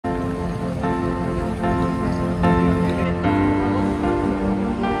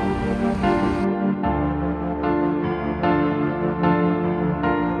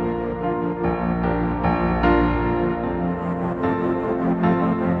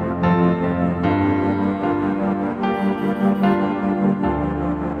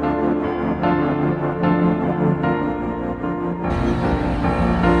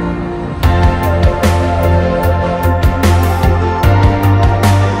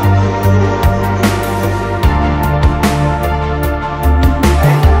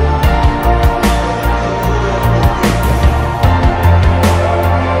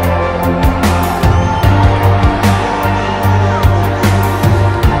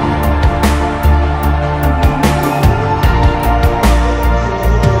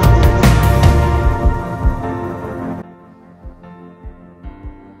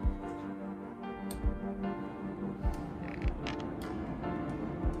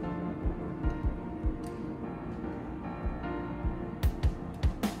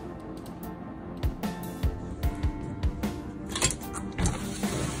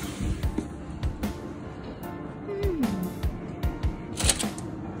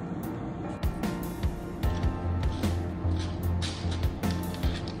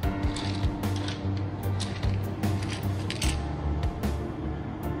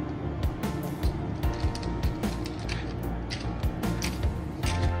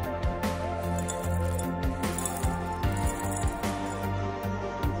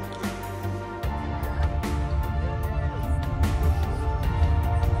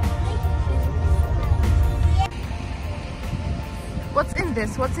in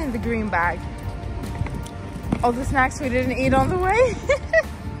this? What's in the green bag? All the snacks we didn't eat on the way.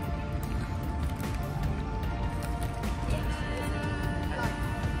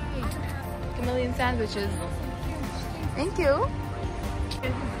 Chameleon sandwiches. Thank you.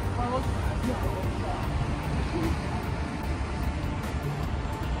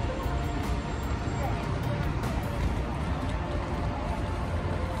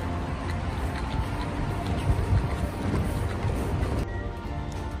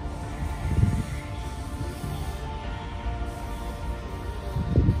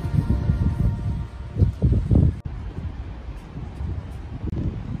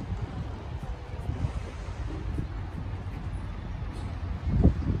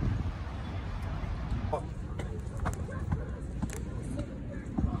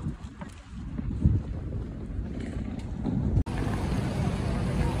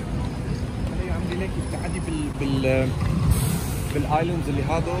 بالايلاندز اللي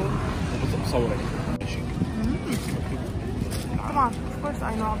هذا بصورك. طبعا of course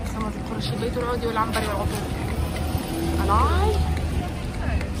I know السمك القرش البيت والعودي والعنبري والعطور. alive.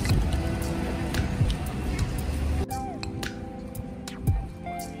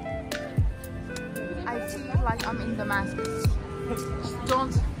 I feel like I'm in Damascus. I'm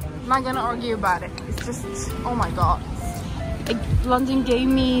not gonna argue about it. It's just, oh my god. London gave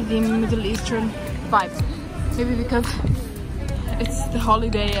me the Middle Eastern vibe. Maybe because it's the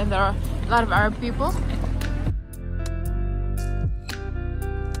holiday and there are a lot of Arab people.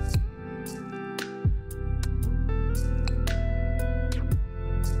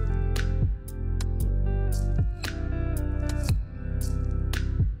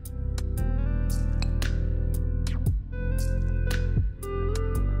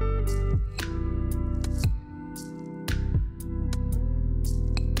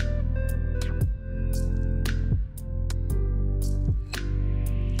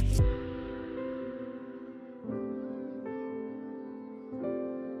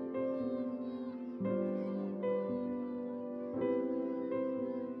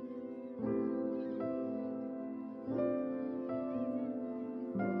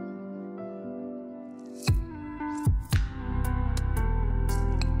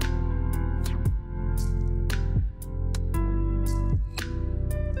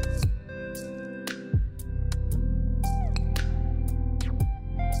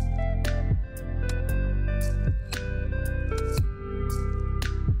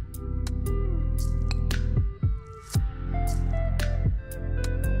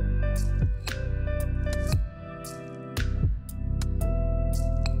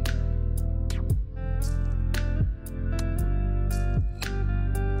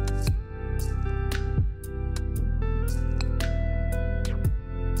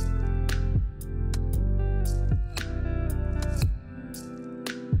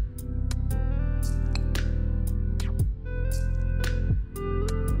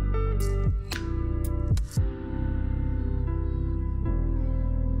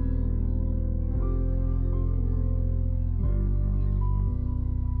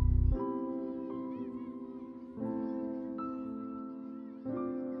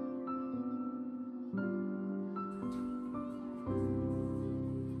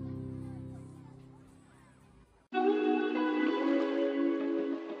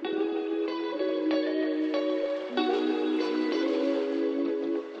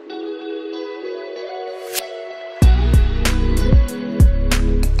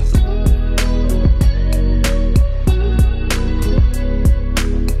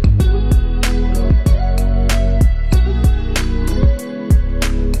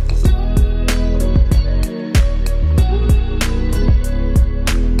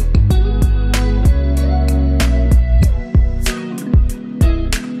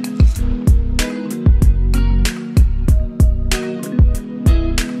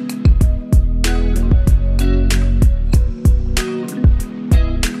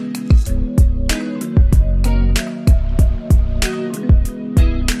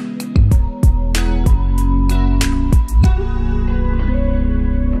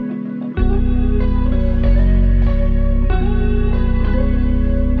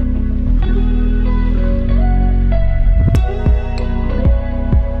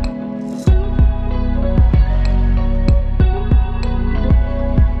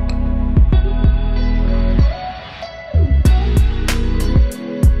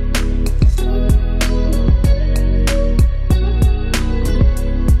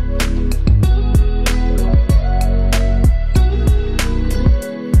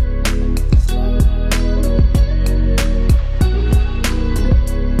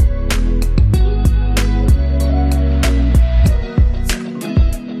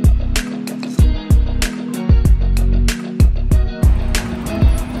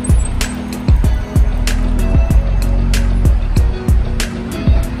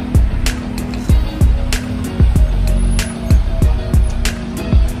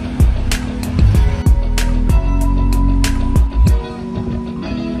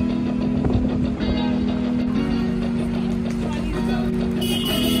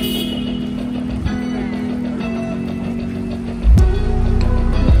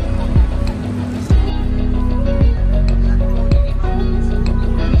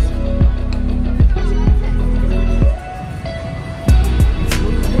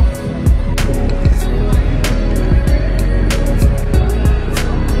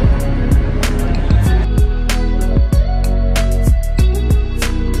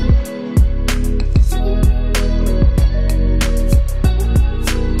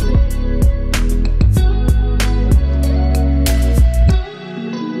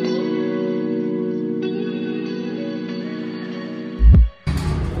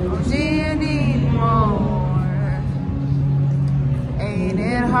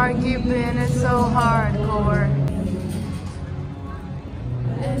 keeping it so hardcore.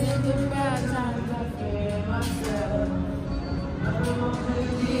 And in the bad times I fear myself.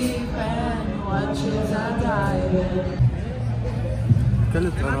 Deep and watches I die.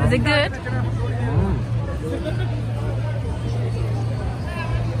 Is it good?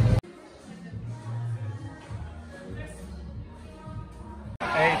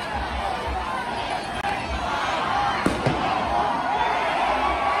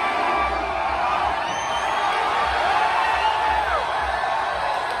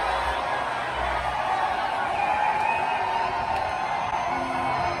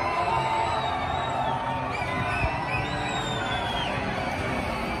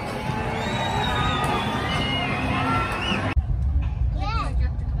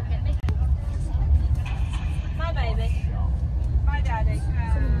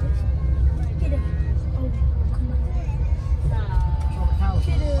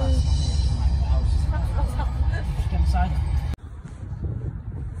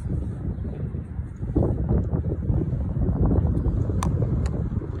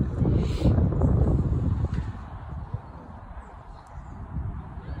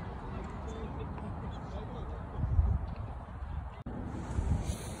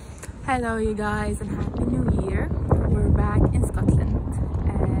 Hello you guys and Happy New Year. We're back in Scotland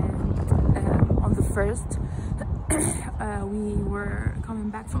and on the 1st we were coming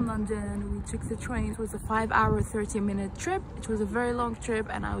back from London. We took the train. It was a 5-hour 30-minute trip. It was a very long trip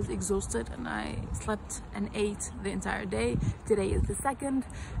and I was exhausted and I slept and ate the entire day. Today is the 2nd.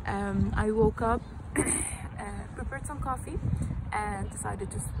 I woke up, prepared some coffee and decided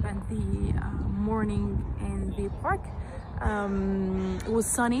to spend the morning in the park. It was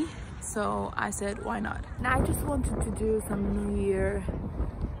sunny, so I said why not. Now I just wanted to do some New Year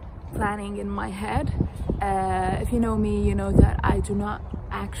planning in my head. If you know me, you know that I do not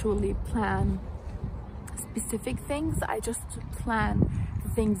actually plan specific things. I just plan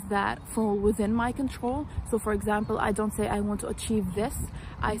things that fall within my control. So for example, I don't say I want to achieve this.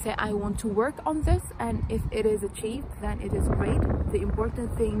 I say I want to work on this, and if it is achieved, then it is great. The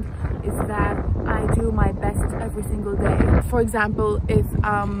important thing is that I do my best every single day. For example, if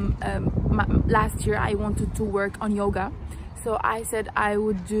last year I wanted to work on yoga, so I said I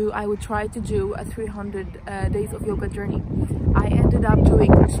would try to do a 300 days of yoga journey. I ended up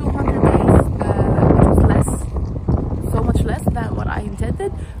doing 200 days, which was so much less than what I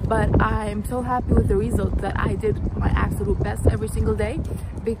intended, but I'm so happy with the result that I did my absolute best every single day,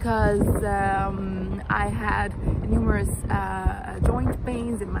 because I had numerous joint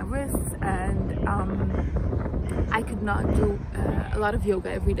pains in my wrists, and I could not do a lot of yoga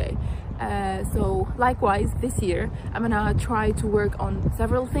every day. So likewise this year I'm gonna try to work on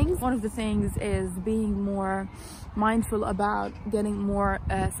several things. One of the things is being more mindful about getting more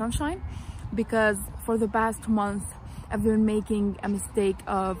sunshine, because for the past month I've been making a mistake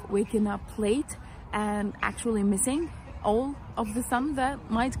of waking up late and actually missing all of the sun that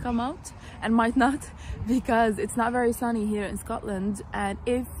might come out and might not, because it's not very sunny here in Scotland, and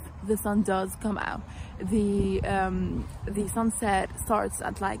if the sun does come out, the sunset starts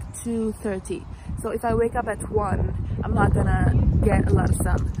at like 2:30. So if I wake up at 1, I'm not gonna get a lot of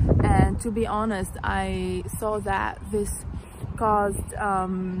sun. And to be honest, I saw that this caused a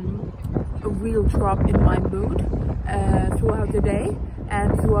real drop in my mood throughout the day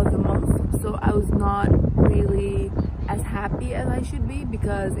and throughout the month. So I was not really as happy as I should be,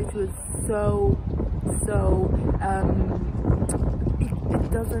 because it was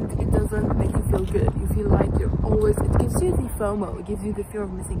it doesn't make you feel good. You feel like you're always, it gives you the FOMO, it gives you the fear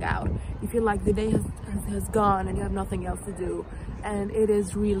of missing out. You feel like the day has gone and you have nothing else to do, and it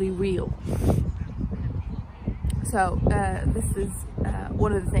is really real. So this is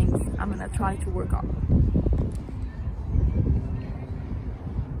one of the things I'm gonna try to work on.